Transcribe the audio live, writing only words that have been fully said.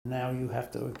Now you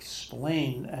have to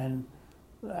explain and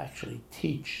actually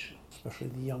teach, especially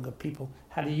the younger people,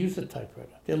 how to use a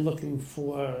typewriter. They're looking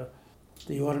for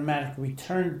the automatic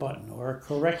return button or a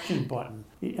correction button.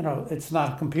 It's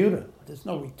not a computer. There's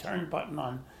no return button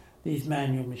on these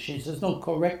manual machines. There's no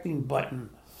correcting button.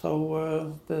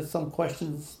 So there's some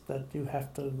questions that you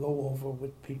have to go over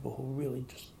with people who really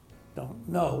just don't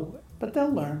know, but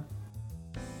they'll learn.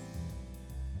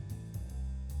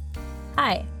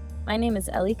 Hi, my name is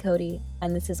Ellie Cody,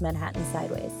 and this is Manhattan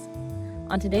Sideways.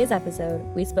 On today's episode,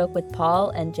 we spoke with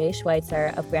Paul and Jay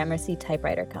Schweitzer of Gramercy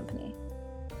Typewriter Company.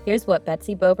 Here's what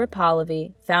Betsy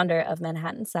Bober-Pahlavi, founder of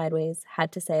Manhattan Sideways,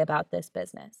 had to say about this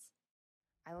business.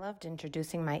 I loved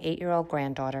introducing my 8-year-old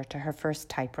granddaughter to her first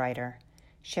typewriter.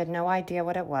 She had no idea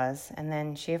what it was, and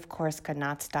then she, of course, could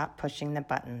not stop pushing the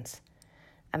buttons.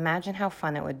 Imagine how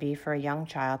fun it would be for a young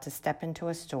child to step into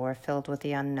a store filled with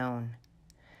the unknown.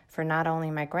 For not only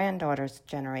my granddaughter's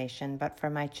generation, but for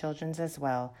my children's as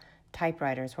well,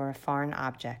 typewriters were a foreign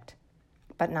object.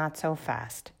 But not so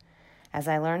fast. As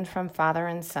I learned from father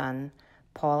and son,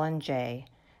 Paul and Jay,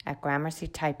 at Gramercy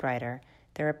Typewriter,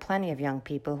 there are plenty of young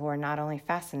people who are not only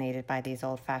fascinated by these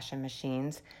old-fashioned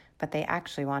machines, but they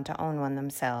actually want to own one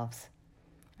themselves.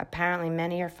 Apparently,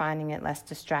 many are finding it less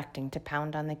distracting to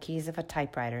pound on the keys of a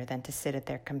typewriter than to sit at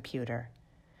their computer.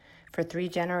 For 3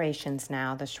 generations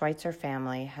now, the Schweitzer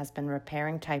family has been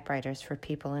repairing typewriters for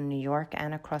people in New York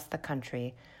and across the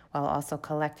country, while also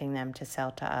collecting them to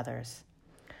sell to others.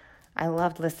 I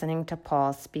loved listening to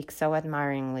Paul speak so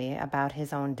admiringly about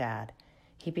his own dad.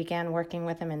 He began working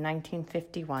with him in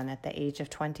 1951 at the age of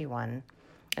 21,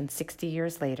 and 60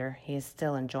 years later, he is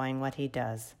still enjoying what he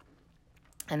does.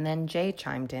 And then Jay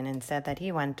chimed in and said that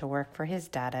he went to work for his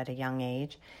dad at a young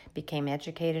age, became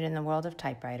educated in the world of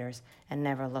typewriters, and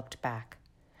never looked back.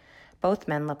 Both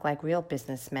men look like real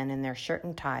businessmen in their shirt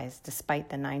and ties, despite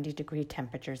the 90-degree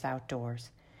temperatures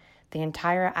outdoors. The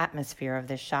entire atmosphere of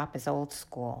this shop is old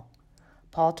school.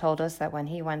 Paul told us that when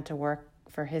he went to work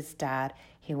for his dad,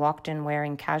 he walked in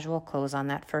wearing casual clothes on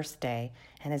that first day,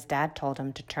 and his dad told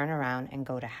him to turn around and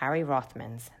go to Harry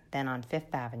Rothman's, then on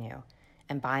Fifth Avenue,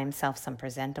 and buy himself some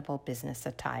presentable business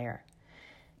attire.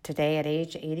 Today, at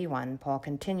age 81, Paul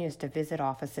continues to visit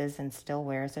offices and still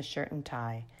wears a shirt and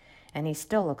tie, and he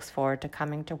still looks forward to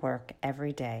coming to work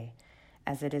every day,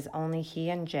 as it is only he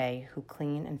and Jay who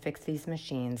clean and fix these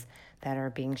machines that are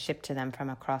being shipped to them from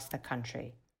across the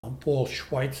country. I'm Paul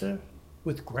Schweitzer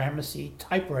with Gramercy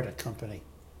Typewriter Company.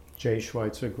 Jay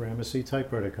Schweitzer, Gramercy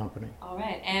Typewriter Company. All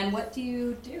right, and what do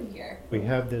you do here? We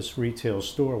have this retail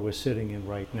store we're sitting in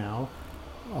right now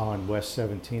on West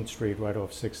 17th Street, right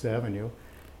off 6th Avenue.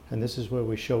 And this is where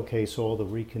we showcase all the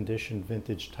reconditioned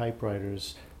vintage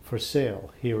typewriters for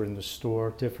sale here in the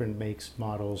store, different makes,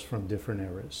 models from different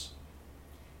eras.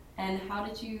 And how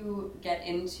did you get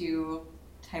into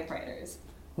typewriters?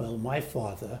 Well, my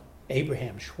father,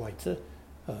 Abraham Schweitzer,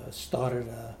 started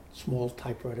a small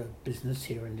typewriter business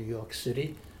here in New York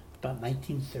City about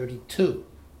 1932.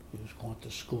 He was going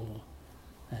to school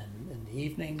and in the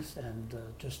evenings, and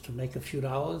just to make a few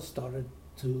dollars, started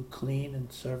to clean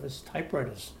and service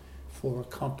typewriters for a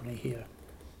company here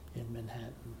in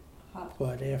Manhattan. Huh.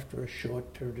 But after a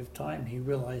short period of time, he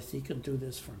realized he could do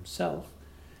this for himself,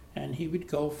 and he would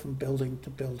go from building to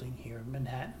building here in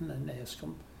Manhattan and ask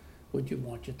them, would you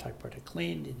want your typewriter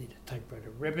cleaned? You need a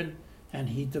typewriter ribbon. And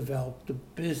he developed a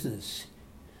business.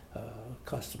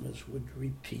 Customers would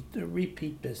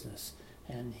repeat business.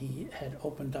 And he had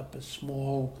opened up a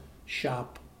small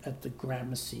shop at the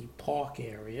Gramercy Park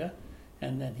area,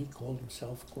 and then he called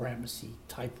himself Gramercy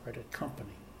Typewriter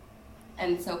Company.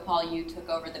 And so, Paul, you took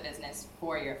over the business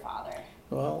for your father.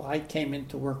 Well, I came in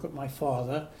to work with my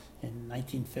father in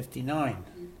 1959.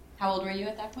 How old were you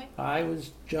at that point? I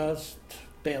was just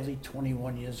barely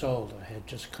 21 years old. I had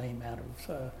just came out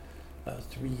of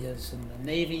 3 years in the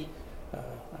Navy. I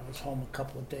was home a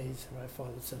couple of days, and my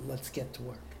father said, let's get to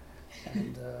work.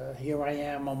 And here I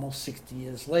am almost 60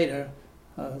 years later,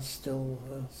 still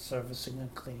servicing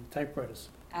and cleaning typewriters.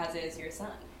 As is your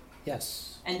son.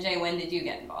 Yes. And Jay, when did you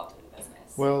get involved in the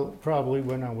business? Well, probably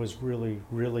when I was really,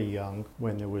 really young,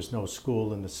 when there was no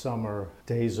school in the summer,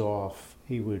 days off,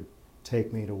 he would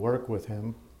take me to work with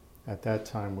him. At that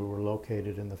time, we were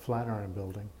located in the Flatiron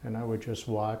Building, and I would just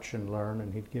watch and learn,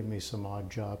 and he'd give me some odd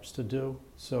jobs to do.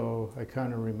 So I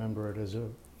kind of remember it as a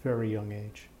very young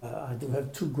age. I do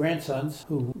have 2 grandsons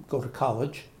who go to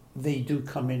college. They do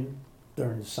come in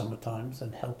during the summer times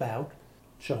and help out,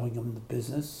 showing them the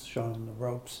business, showing them the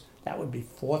ropes. That would be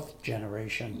 4th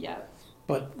generation. Yeah.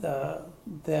 But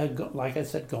they're, like I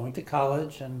said, going to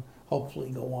college and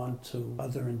hopefully go on to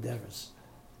other endeavors.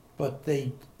 but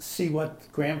they see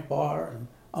what Grandpa and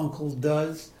Uncle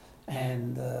does,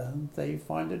 and they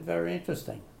find it very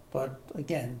interesting. But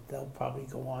again, they'll probably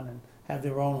go on and have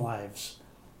their own lives.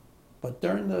 But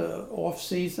during the off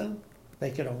season,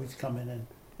 they could always come in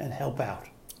and help out.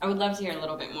 I would love to hear a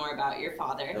little bit more about your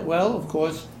father. Well, of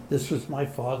course, this was my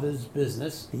father's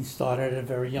business. He started at a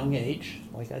very young age.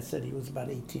 Like I said, he was about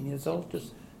 18 years old,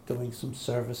 just doing some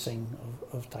servicing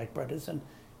of typewriters.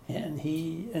 And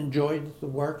he enjoyed the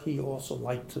work. He also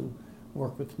liked to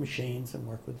work with machines and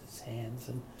work with his hands,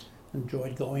 and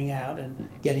enjoyed going out and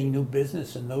getting new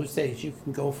business. In those days, you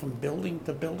can go from building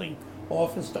to building,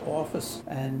 office to office.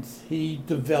 And he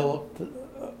developed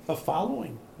a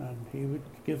following, and he would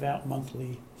give out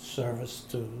monthly service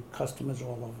to customers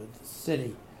all over the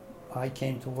city. I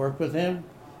came to work with him,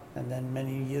 and then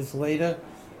many years later,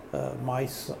 my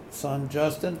son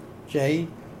Justin, Jay,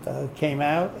 came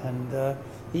out, and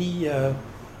he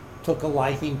took a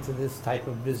liking to this type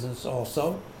of business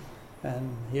also.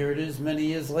 And here it is many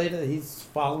years later, he's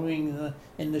following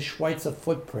in the Schweitzer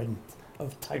footprint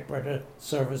of typewriter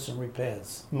service and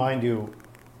repairs. Mind you,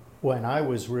 when I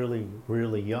was really,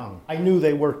 really young, I knew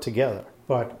they worked together.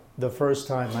 But the first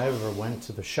time I ever went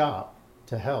to the shop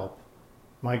to help,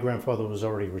 my grandfather was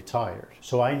already retired.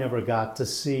 So I never got to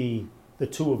see the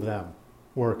two of them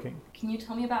working. Can you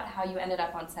tell me about how you ended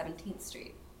up on 17th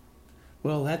Street?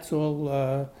 Well, that's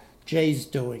all Jay's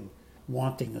doing.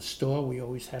 Wanting a store, we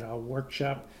always had our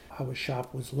workshop. Our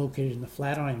shop was located in the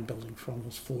Flatiron building for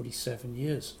almost 47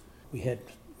 years. We had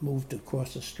moved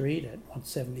across the street at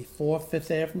 174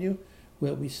 Fifth Avenue,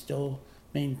 where we still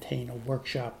maintain a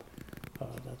workshop.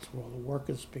 That's where all the work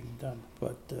is being done.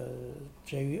 But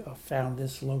Jay found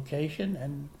this location,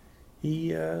 and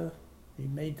he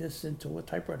made this into a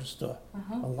typewriter store.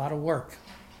 A lot of work.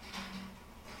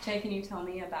 Jay, can you tell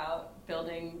me about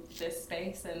building this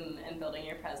space and building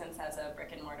your presence as a brick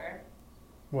and mortar?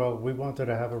 Well, we wanted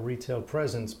to have a retail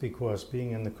presence because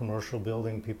being in the commercial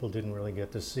building, people didn't really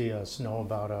get to see us, know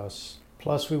about us.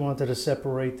 Plus, we wanted to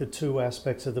separate the two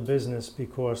aspects of the business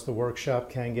because the workshop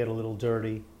can get a little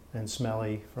dirty and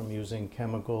smelly from using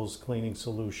chemicals, cleaning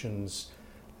solutions,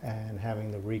 and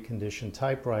having the reconditioned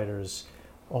typewriters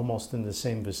almost in the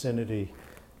same vicinity.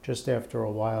 Just after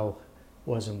a while,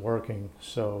 wasn't working.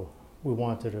 So we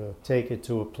wanted to take it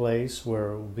to a place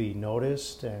where it will be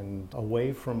noticed and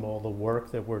away from all the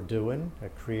work that we're doing.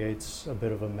 It creates a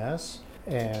bit of a mess.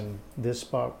 And this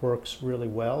spot works really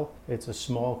well. It's a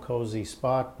small, cozy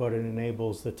spot, but it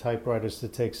enables the typewriters to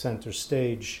take center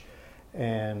stage.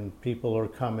 And people are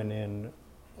coming in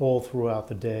all throughout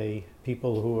the day.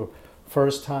 People who are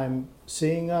first time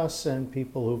seeing us and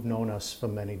people who've known us for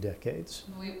many decades.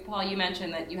 Paul, you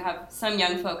mentioned that you have some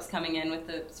young folks coming in with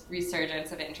the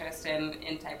resurgence of interest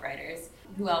in typewriters.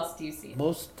 Who else do you see?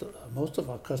 Most of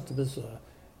our customers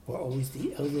were always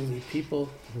the elderly people,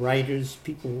 writers,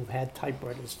 people who've had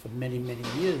typewriters for many, many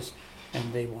years,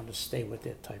 and they want to stay with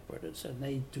their typewriters. And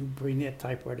they do bring their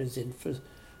typewriters in for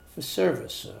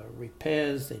service,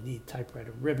 repairs. They need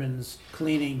typewriter ribbons,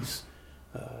 cleanings,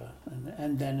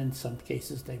 and then in some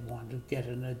cases they want to get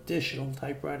an additional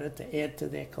typewriter to add to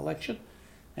their collection.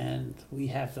 And we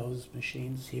have those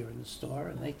machines here in the store,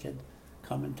 and they can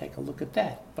come and take a look at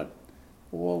that. But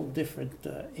all different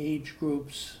age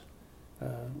groups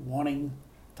wanting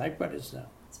typewriters now.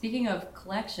 Speaking of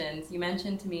collections, you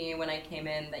mentioned to me when I came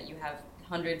in that you have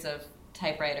hundreds of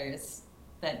typewriters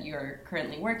that you're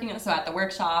currently working on, so at the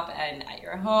workshop and at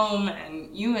your home,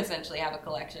 and you essentially have a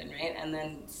collection, right? And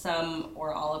then some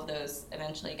or all of those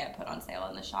eventually get put on sale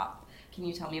in the shop. Can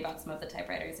you tell me about some of the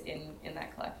typewriters in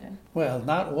that collection? Well,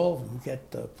 not all of them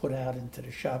get put out into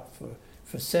the shop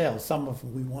for sale. Some of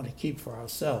them we want to keep for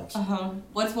ourselves.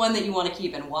 What's one that you want to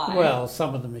keep and why? Well,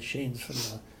 some of the machines from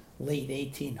the late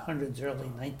 1800s,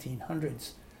 early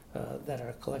 1900s that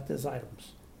are collector's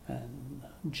items. And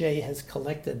Jay has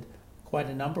collected quite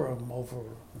a number of them over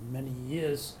many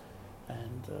years,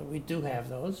 and we do have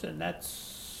those, and that's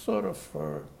sort of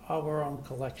for our own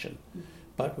collection.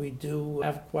 But we do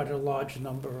have quite a large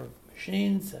number of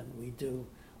machines, and we do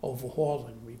overhaul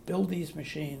and rebuild these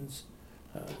machines.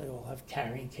 They all have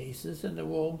carrying cases, and they're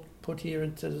all put here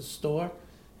into the store,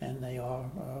 and they are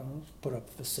put up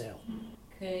for sale.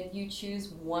 Could you choose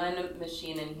one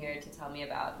machine in here to tell me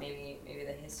about, maybe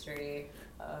the history?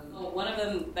 One of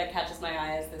them that catches my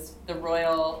eye is the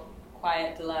Royal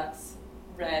Quiet Deluxe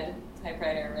red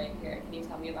typewriter right here. Can you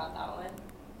tell me about that one?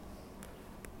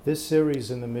 This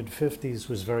series in the mid-50s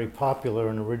was very popular,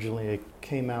 and originally it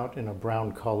came out in a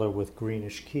brown color with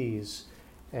greenish keys,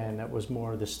 and that was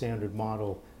more the standard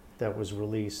model that was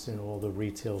released in all the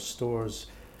retail stores.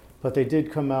 But they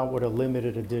did come out with a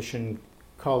limited edition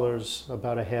colors,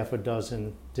 about a half a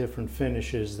dozen different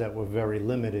finishes that were very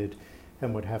limited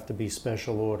and would have to be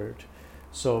special ordered.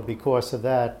 So because of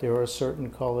that, there are certain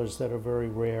colors that are very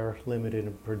rare, limited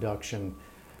in production.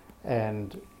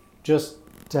 And just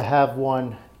to have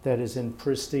one that is in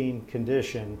pristine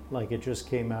condition, like it just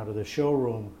came out of the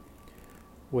showroom,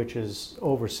 which is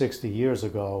over 60 years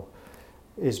ago,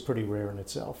 is pretty rare in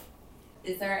itself.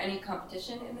 Is there any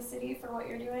competition in the city for what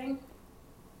you're doing?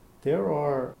 There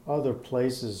are other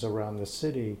places around the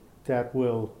city that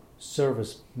will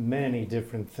service many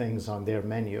different things on their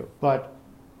menu, but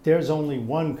there's only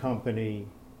one company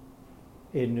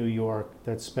in New York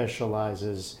that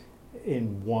specializes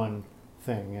in one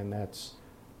thing, and that's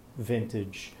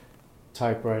vintage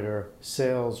typewriter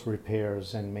sales,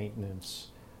 repairs, and maintenance.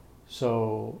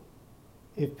 So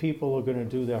if people are going to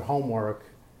do their homework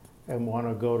and want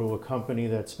to go to a company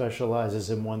that specializes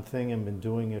in one thing and been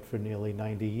doing it for nearly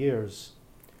 90 years,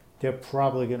 they're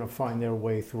probably going to find their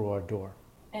way through our door.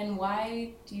 And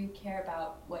why do you care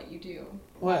about what you do?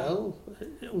 Well,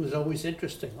 it was always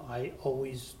interesting. I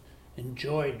always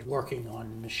enjoyed working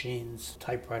on machines,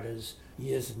 typewriters.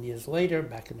 Years and years later,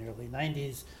 back in the early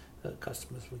 90s,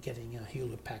 customers were getting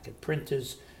Hewlett-Packard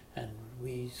printers, and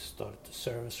we started to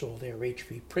service all their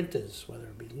HP printers, whether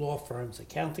it be law firms,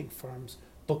 accounting firms,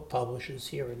 book publishers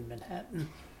here in Manhattan.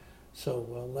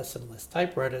 So less and less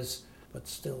typewriters, but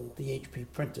still the HP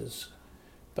printers.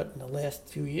 But in the last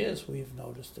few years, we've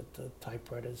noticed that the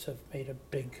typewriters have made a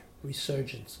big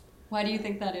resurgence. Why do you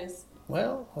think that is?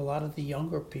 Well, a lot of the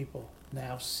younger people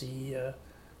now see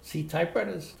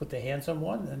typewriters, put their hands on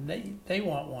one, and they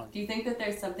want one. Do you think that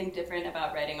there's something different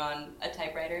about writing on a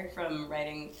typewriter from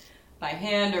writing by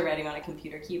hand or writing on a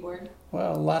computer keyboard?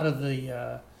 Well, a lot of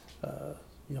the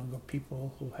younger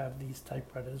people who have these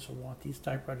typewriters or want these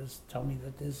typewriters tell me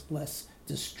that there's less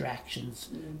distractions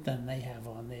than they have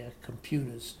on their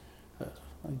computers.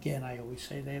 Again, I always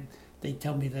say they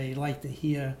tell me they like to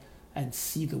hear and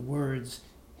see the words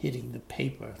hitting the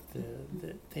paper.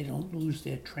 They don't lose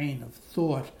their train of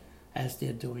thought as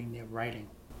they're doing their writing.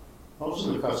 Most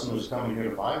of the customers come here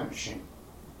to buy a machine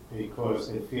because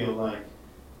they feel like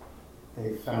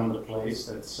they found a place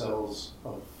that sells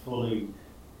a fully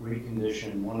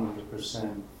reconditioned,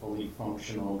 100% fully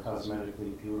functional,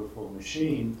 cosmetically beautiful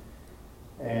machine,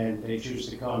 and they choose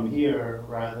to come here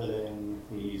rather than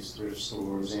these thrift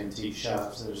stores, antique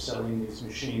shops that are selling these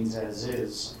machines as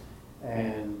is.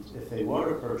 And if they were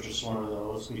to purchase one of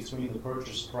those, between the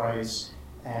purchase price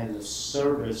and the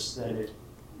service that it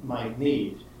might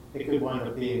need, it could wind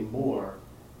up being more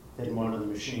than one of the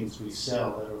machines we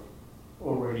sell that are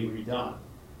already redone.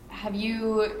 Have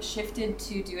you shifted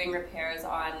to doing repairs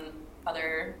on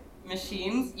other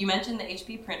machines? You mentioned the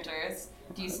HP printers.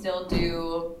 Do you still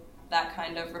do that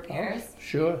kind of repairs? Oh,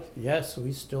 sure, yes.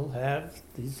 We still have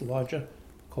these larger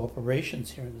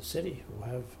corporations here in the city who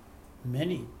have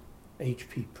many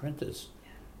HP printers.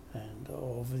 And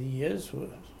over the years,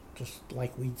 just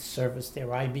like we serviced their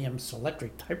IBM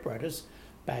Selectric typewriters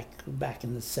back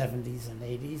in the 70s and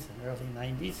 80s and early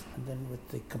 90s, and then with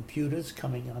the computers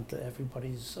coming onto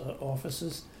everybody's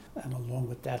offices, and along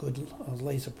with that good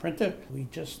laser printer, we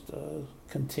just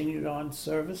continued on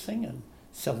servicing and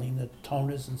selling the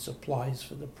toners and supplies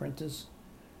for the printers.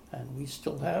 And we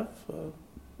still have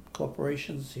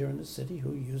corporations here in the city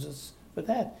who use us for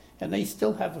that. And they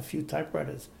still have a few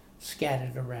typewriters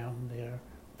scattered around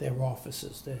their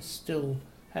offices. They still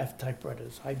have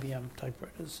typewriters, IBM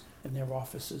typewriters in their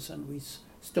offices, and we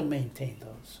still maintain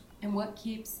those. And what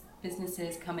keeps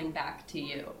businesses coming back to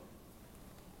you?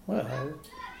 Well,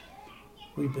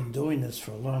 we've been doing this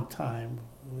for a long time.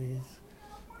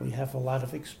 We have a lot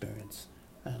of experience,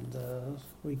 and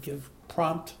we give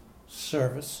prompt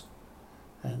service,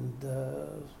 and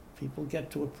people get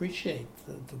to appreciate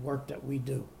the work that we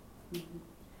do. Mm-hmm.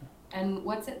 And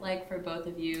what's it like for both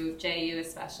of you, Jay, you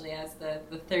especially as the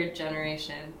third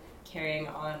generation, carrying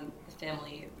on the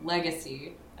family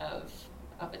legacy of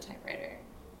a typewriter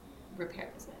repair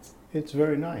business? It's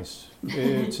very nice.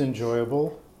 It's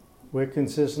enjoyable. We're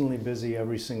consistently busy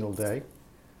every single day.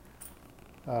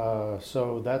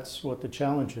 So that's what the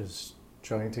challenge is,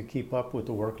 trying to keep up with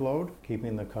the workload,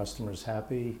 keeping the customers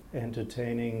happy,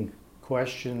 entertaining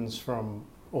questions from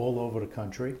all over the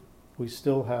country. We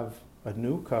still have a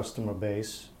new customer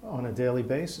base on a daily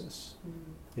basis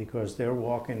because they're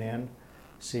walking in,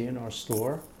 seeing our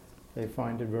store. They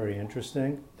find it very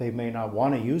interesting. They may not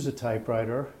want to use a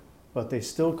typewriter, but they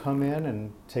still come in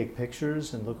and take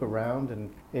pictures and look around,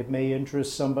 and it may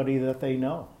interest somebody that they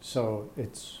know. So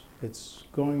it's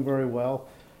going very well,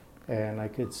 and I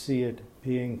could see it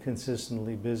being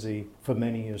consistently busy for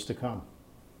many years to come.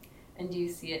 And do you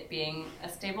see it being a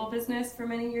stable business for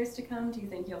many years to come? Do you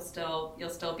think you'll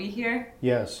still be here?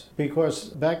 Yes, because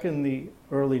back in the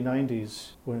early 90s,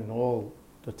 when all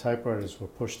the typewriters were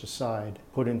pushed aside,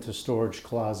 put into storage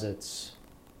closets,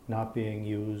 not being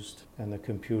used, and the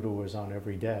computer was on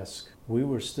every desk, we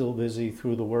were still busy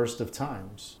through the worst of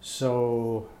times.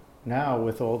 So now,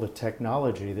 with all the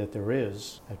technology that there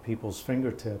is at people's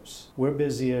fingertips, we're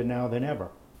busier now than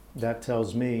ever. That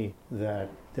tells me that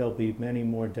there'll be many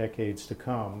more decades to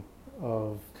come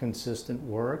of consistent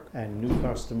work and new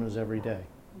customers every day.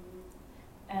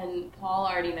 And Paul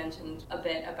already mentioned a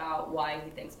bit about why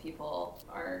he thinks people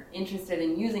are interested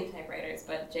in using typewriters,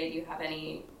 but Jay, do you have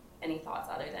any thoughts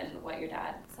other than what your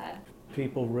dad said?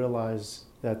 People realize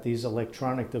that these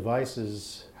electronic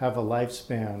devices have a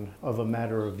lifespan of a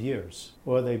matter of years,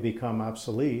 or they become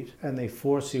obsolete, and they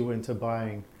force you into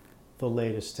buying the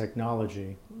latest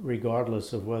technology,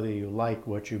 regardless of whether you like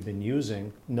what you've been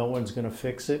using. No one's going to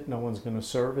fix it, no one's going to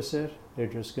service it, they're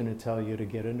just going to tell you to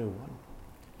get a new one.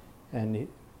 And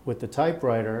with the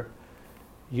typewriter,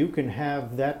 you can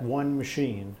have that one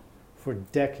machine for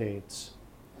decades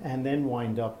and then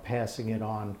wind up passing it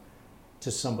on to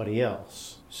somebody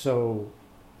else. So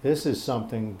this is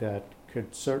something that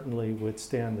could certainly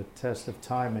withstand the test of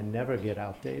time and never get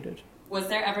outdated. Was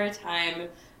there ever a time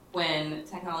when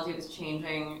technology was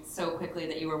changing so quickly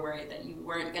that you were worried that you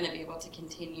weren't going to be able to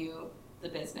continue the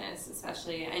business,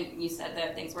 especially, and you said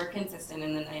that things were consistent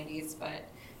in the 90s, but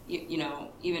you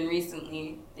know, even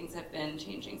recently, things have been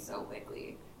changing so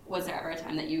quickly. Was there ever a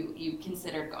time that you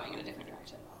considered going in a different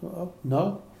direction?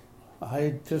 No,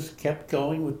 I just kept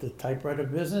going with the typewriter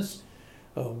business.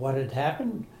 What had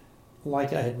happened,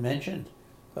 like I had mentioned,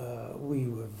 we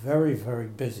were very, very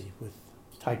busy with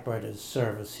typewriters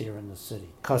service here in the city.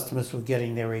 Customers were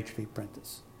getting their HP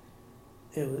printers.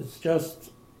 It was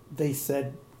just, they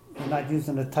said, "You're not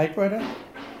using a typewriter?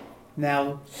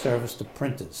 Now service the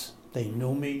printers." They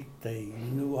knew me, they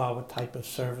knew our type of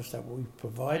service that we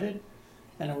provided,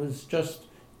 and it was just,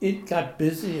 it got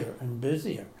busier and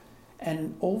busier.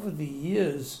 And over the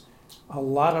years, a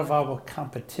lot of our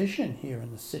competition here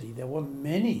in the city, there were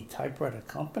many typewriter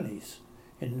companies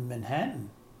in Manhattan,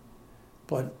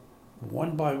 but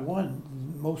one by one,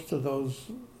 most of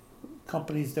those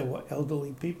companies that were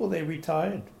elderly people, they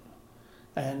retired.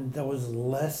 And there was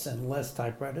less and less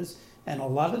typewriters, and a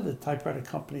lot of the typewriter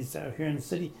companies that are here in the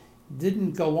city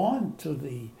didn't go on to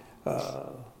the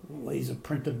laser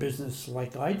printer business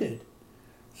like I did.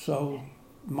 So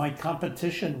my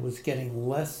competition was getting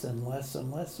less and less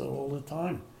and less all the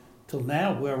time. Till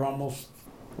now, we're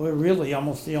really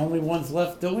almost the only ones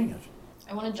left doing it.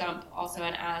 I want to jump also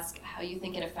and ask how you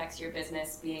think it affects your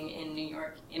business being in New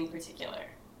York in particular.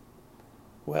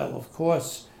 Well, of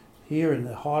course, here in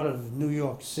the heart of New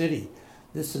York City,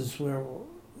 this is where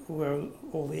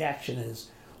all the action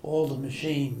is. All the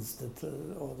machines,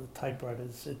 all the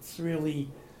typewriters. It's really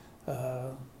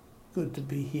good to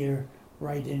be here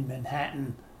right in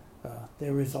Manhattan.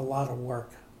 There is a lot of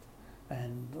work.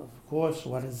 And of course,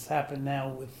 what has happened now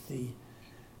with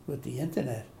the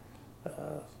internet,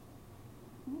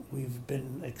 we've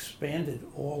been expanded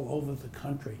all over the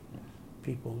country.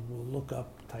 People will look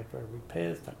up typewriter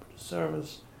repairs, typewriter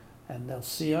service, and they'll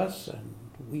see us, and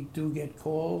we do get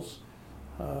calls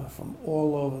from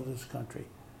all over this country.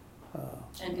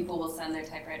 And people will send their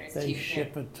typewriters to They you.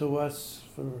 ship it to us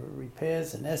for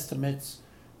repairs and estimates.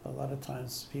 A lot of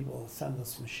times people send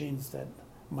us machines that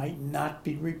might not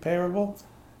be repairable,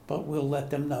 but we'll let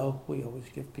them know. We always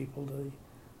give people to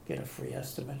get a free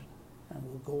estimate, and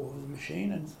we'll go over the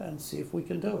machine and see if we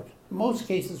can do it. In most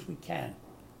cases we can,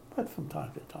 but from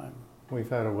time to time. We've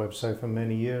had a website for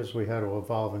many years. We had to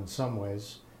evolve in some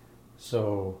ways.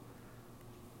 So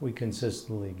we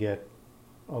consistently get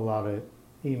a lot of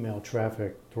email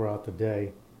traffic throughout the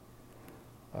day.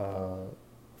 Of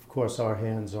course, our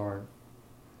hands aren't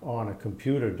on a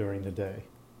computer during the day.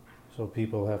 So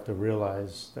people have to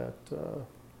realize that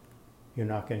you're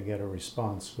not going to get a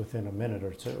response within a minute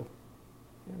or two.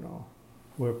 You know,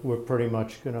 we're pretty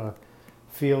much going to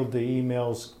field the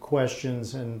emails,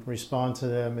 questions, and respond to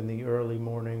them in the early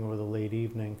morning or the late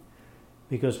evening,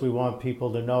 because we want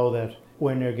people to know that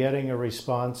when they're getting a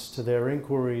response to their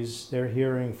inquiries, they're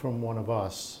hearing from one of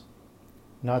us,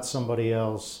 not somebody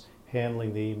else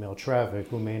handling the email traffic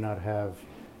who may not have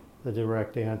the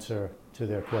direct answer to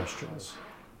their questions.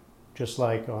 Just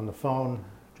like on the phone,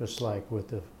 just like with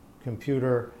the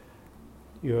computer,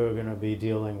 you're going to be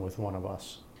dealing with one of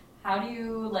us. How do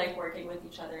you like working with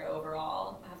each other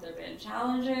overall? Have there been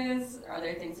challenges? Are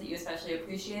there things that you especially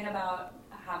appreciate about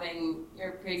having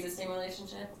your pre-existing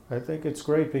relationship? I think it's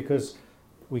great because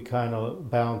we kind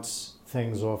of bounce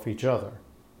things off each other.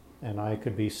 And I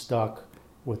could be stuck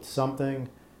with something,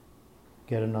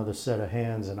 get another set of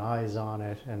hands and eyes on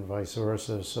it, and vice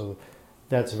versa. So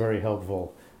that's very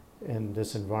helpful in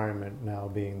this environment now,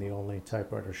 being the only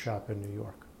typewriter shop in New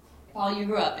York. Paul, you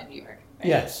grew up in New York, right?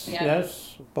 Yes, Yeah.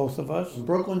 yes, both of us.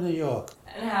 Brooklyn, New York.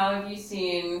 And how have you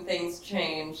seen things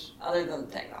change other than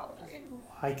technology?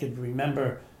 I could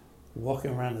remember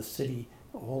walking around the city,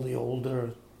 all the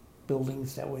older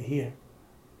buildings that were here,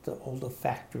 the older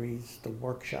factories, the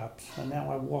workshops, and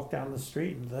now I walk down the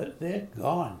street and they're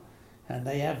gone. And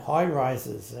they have high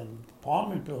rises and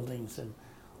apartment buildings and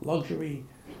luxury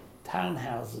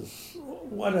townhouses,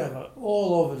 whatever,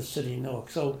 all over the city of Newark.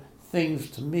 So things,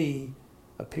 to me,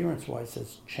 appearance-wise,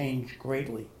 has changed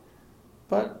greatly.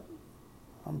 But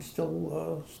I'm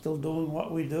still doing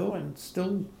what we do, and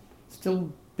still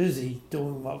busy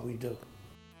doing what we do.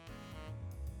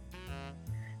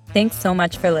 Thanks so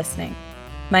much for listening.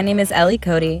 My name is Ellie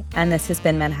Cody, and this has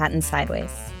been Manhattan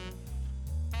Sideways.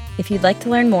 If you'd like to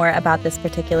learn more about this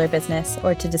particular business,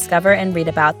 or to discover and read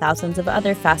about thousands of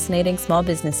other fascinating small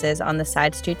businesses on the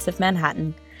side streets of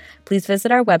Manhattan, please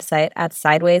visit our website at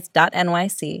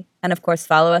sideways.nyc, and of course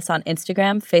follow us on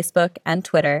Instagram, Facebook, and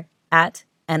Twitter at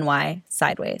NY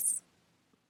Sideways.